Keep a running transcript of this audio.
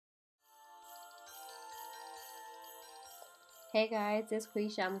Hey guys, it's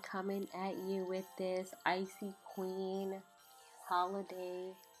Quisha. I'm coming at you with this Icy Queen holiday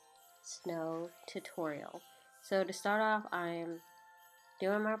snow tutorial. So to start off, I'm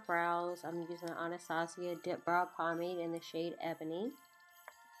doing my brows. I'm using Anastasia Dip Brow Pomade in the shade Ebony.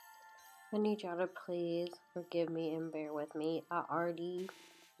 I need y'all to please forgive me and bear with me. I already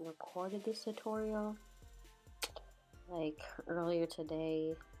recorded this tutorial like earlier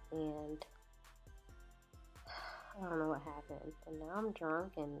today and I don't know what happened, and now I'm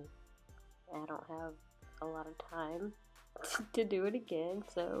drunk and I don't have a lot of time to do it again.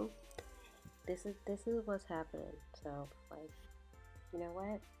 So this is what's happening. So like, you know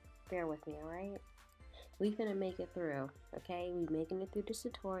what? Bear with me, alright? We finna make it through, okay? We making it through this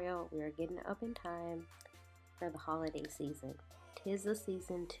tutorial. We are getting up in time for the holiday season. 'Tis the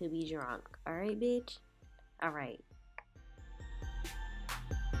season to be drunk. Alright, bitch? Alright.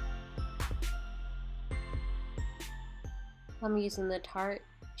 I'm using the Tarte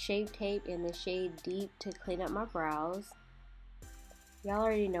Shape Tape in the shade Deep to clean up my brows. Y'all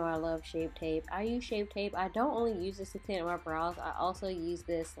already know I love Shape Tape. I use Shape Tape. I don't only use this to clean up my brows. I also use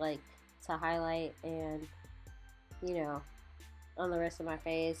this like to highlight and, you know, on the rest of my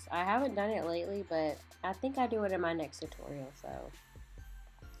face. I haven't done it lately, but I think I do it in my next tutorial, so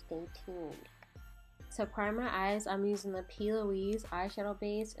stay tuned. To prime my eyes, I'm using the Plouise eyeshadow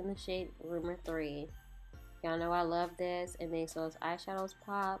base in the shade Rumor 3. Y'all know I love this. It makes those eyeshadows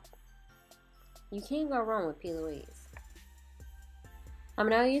pop. You can't go wrong with Plouise. I'm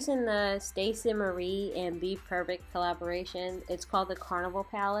now using the StacieMUA and Bperfect collaboration. It's called the Carnival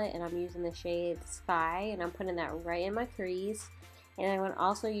palette, and I'm using the shade Sky, and I'm putting that right in my crease. And I'm going to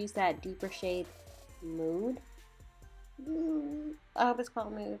also use that deeper shade Mood. I hope it's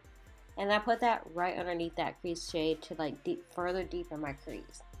called Mood. And I put that right underneath that crease shade to like further deepen my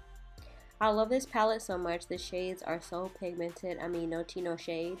crease. I love this palette so much. The shades are so pigmented. I mean, no tea, no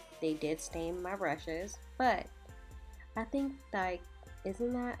shade. They did stain my brushes, but I think like,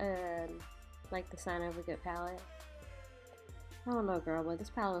 isn't that like the sign of a good palette? I don't know, girl, but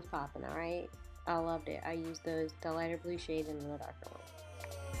this palette was popping. All right, I loved it. I used the lighter blue shade and the darker one.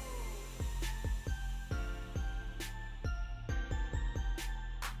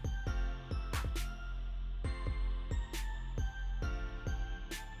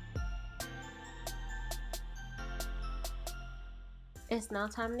 It's now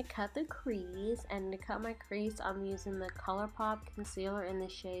time to cut the crease, and to cut my crease I'm using the ColourPop concealer in the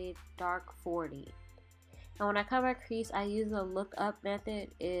shade Dark 40. And when I cut my crease I use the look up method,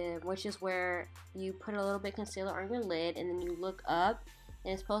 which is where you put a little bit of concealer on your lid and then you look up,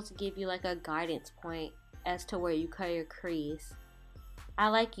 and it's supposed to give you like a guidance point as to where you cut your crease. I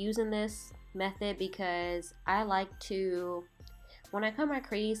like using this method because I like to, when I cut my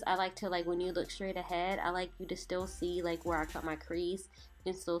crease, I like to, like, when you look straight ahead, I like you to still see like where I cut my crease.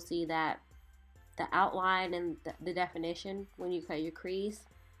 You can still see that the outline and the definition when you cut your crease.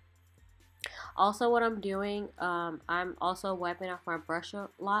 Also, what I'm doing, I'm also wiping off my brush a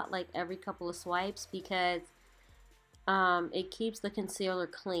lot, like every couple of swipes, because it keeps the concealer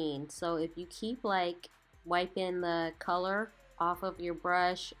clean. So if you keep like wiping the color off of your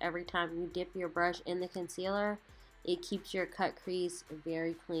brush every time you dip your brush in the concealer, it keeps your cut crease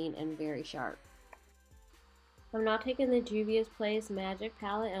very clean and very sharp. I'm now taking the Juvia's Place Magic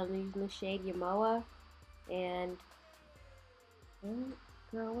palette and I'm using the shade Yamoa. And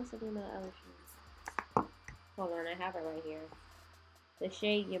girl, what's the name of the other shade? Hold on, I have it right here. The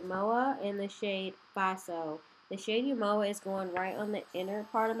shade Yamoa and the shade Faso. The shade Yamoa is going right on the inner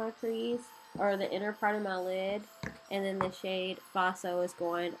part of my crease, or the inner part of my lid, and then the shade Faso is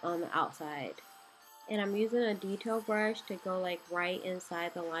going on the outside. And I'm using a detail brush to go like right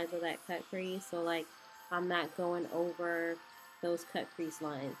inside the lines of that cut crease, so like I'm not going over those cut crease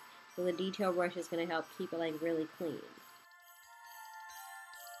lines. So the detail brush is going to help keep it like really clean.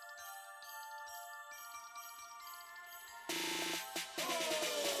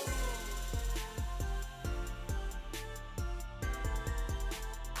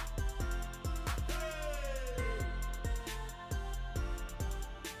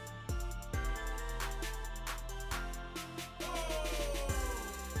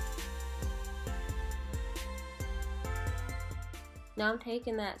 Now I'm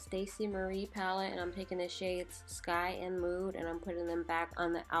taking that StacieMUA palette and I'm taking the shades Sky and Mood and I'm putting them back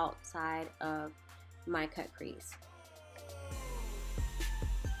on the outside of my cut crease.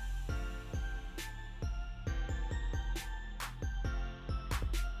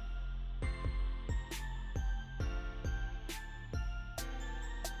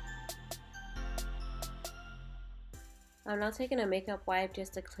 I'm now taking a makeup wipe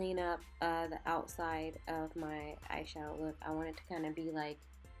just to clean up the outside of my eyeshadow look. I want it to kind of be like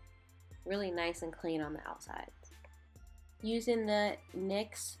really nice and clean on the outside. Using the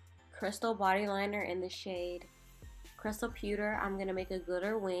NYX Crystal Body Liner in the shade Crystal Pewter, I'm going to make a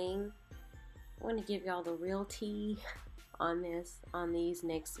glitter wing. I'm going to give y'all the real tea on these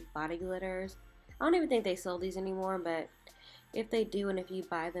NYX body glitters. I don't even think they sell these anymore, but if they do and if you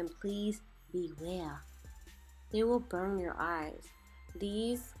buy them, please beware. They will burn your eyes.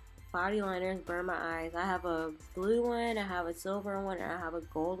 These body liners burn my eyes. I have a blue one, I have a silver one, and I have a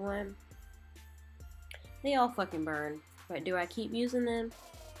gold one. They all fucking burn. But do I keep using them?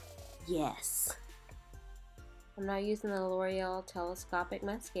 Yes. I'm now using the L'Oreal Telescopic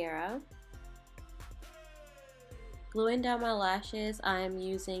Mascara. Gluing down my lashes, I am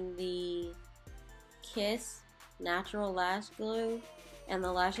using the Kiss Natural Lash Glue. And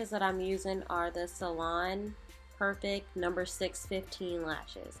the lashes that I'm using are the Salon Perfect number 615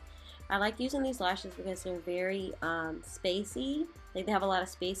 lashes. I like using these lashes because they're very spacey. Like they have a lot of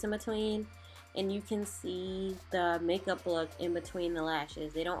space in between, and you can see the makeup look in between the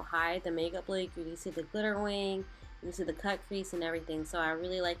lashes. They don't hide the makeup look. You can see the glitter wing, you can see the cut crease and everything. So I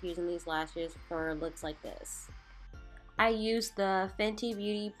really like using these lashes for looks like this. I use the Fenty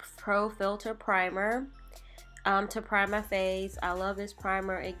Beauty Pro Filter Primer to prime my face. I love this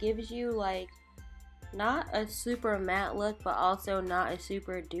primer. It gives you like not a super matte look, but also not a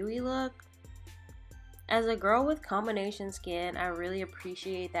super dewy look. As a girl with combination skin, I really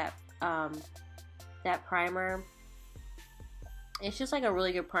appreciate that that primer. It's just like a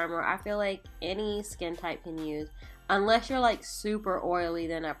really good primer. I feel like any skin type can use, unless you're like super oily,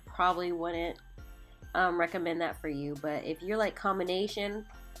 then I probably wouldn't recommend that for you. But if you're like combination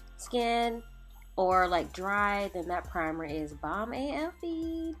skin or like dry, then that primer is bomb AF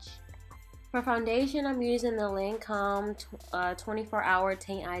beach. For foundation, I'm using the Lancome 24-Hour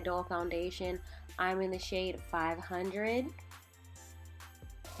Teint Idole foundation. I'm in the shade 500.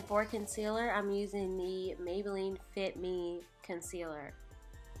 For concealer, I'm using the Maybelline Fit Me concealer.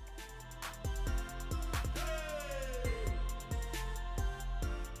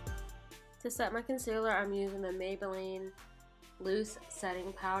 To set my concealer, I'm using the Maybelline Loose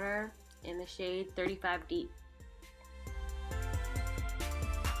Setting Powder in the shade 35 Deep.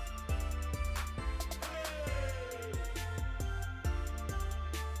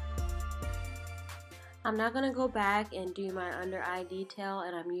 I'm now going to go back and do my under eye detail,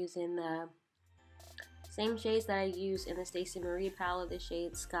 and I'm using the same shades that I used in the StacieMUA palette, the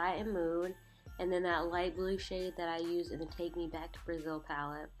shade Sky and Moon, and then that light blue shade that I used in the Take Me Back to Brazil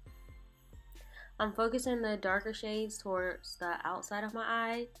palette. I'm focusing the darker shades towards the outside of my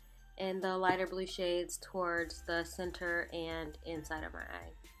eye and the lighter blue shades towards the center and inside of my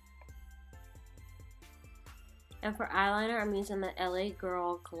eye. And for eyeliner, I'm using the LA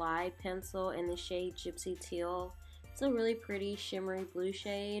Girl Glide pencil in the shade Gypsy Teal. It's a really pretty shimmery blue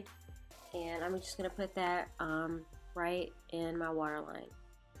shade, and I'm just going to put that right in my waterline.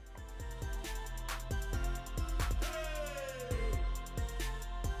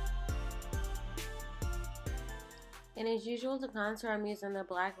 And as usual, to contour, I'm using the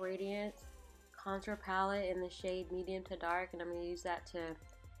Black Radiance contour palette in the shade Medium to Dark, and I'm going to use that to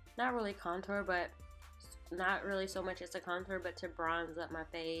not really contour, but not really so much as a contour, but to bronze up my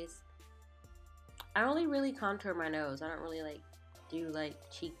face. I only really contour my nose. I don't really like do like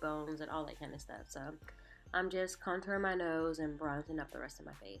cheekbones and all that kind of stuff. So I'm just contouring my nose and bronzing up the rest of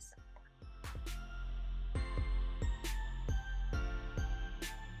my face.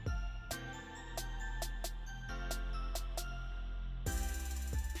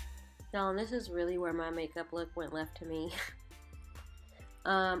 Now, and this is really where my makeup look went left to me.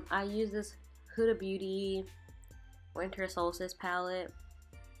 I use this Huda Beauty Winter Solstice palette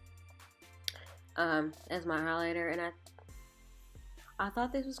as my highlighter, and I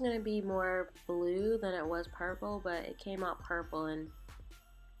thought this was going to be more blue than it was purple, but it came out purple and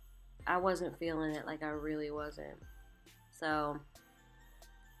I wasn't feeling it, like I really wasn't. So,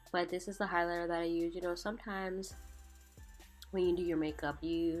 but this is the highlighter that I use. You know, sometimes when you do your makeup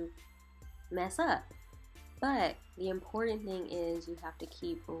you mess up, but the important thing is you have to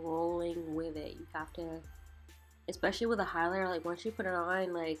keep rolling with it. You have to, especially with a highlighter, like once you put it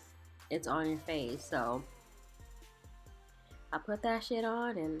on, like it's on your face. So I put that shit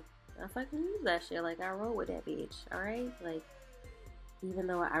on and I fucking use that shit. Like I roll with that bitch, alright? Like even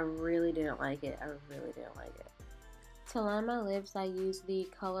though I really didn't like it, I really didn't like it. To line my lips, I use the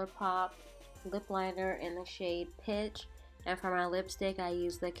ColourPop lip liner in the shade Pitch. And for my lipstick, I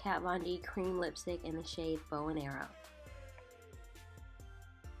use the Kat Von D cream lipstick in the shade Bow and Arrow.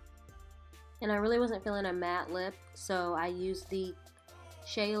 And I really wasn't feeling a matte lip, so I used the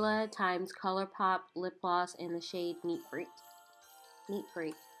Shayla times Colourpop lip gloss in the shade Neat Freak. Neat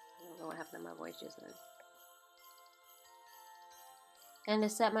Freak. I don't know what happened to my voice just then. And to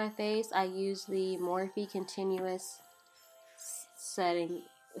set my face, I used the Morphe Continuous Setting.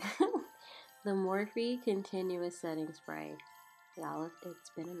 The Morphe Continuous Setting Spray. Y'all,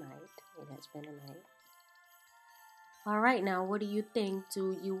 it's been a night. It has been a night. Alright, now what do you think?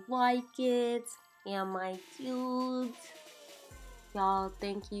 Do you like it? Am I cute? Y'all,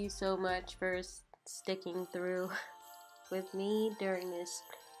 thank you so much for sticking through with me during this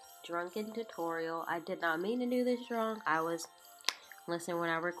drunken tutorial. I did not mean to do this drunk. Listen, when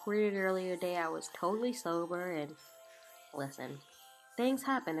I recorded earlier today, I was totally sober, and listen, things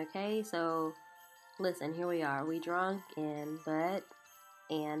happen, okay? So, listen, here we are. We drunk, but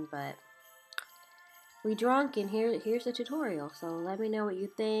we drunk, and here's the tutorial. So let me know what you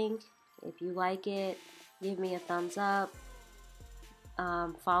think. If you like it, give me a thumbs up.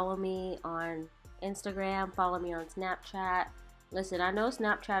 Follow me on Instagram. Follow me on Snapchat. Listen, I know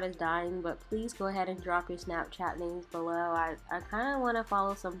Snapchat is dying, but please go ahead and drop your Snapchat names below. I kind of want to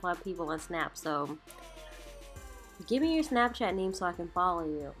follow some fun people on Snap, so give me your Snapchat name so I can follow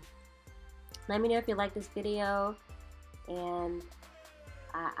you. Let me know if you like this video, and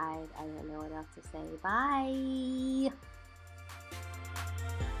I don't know what else to say. Bye!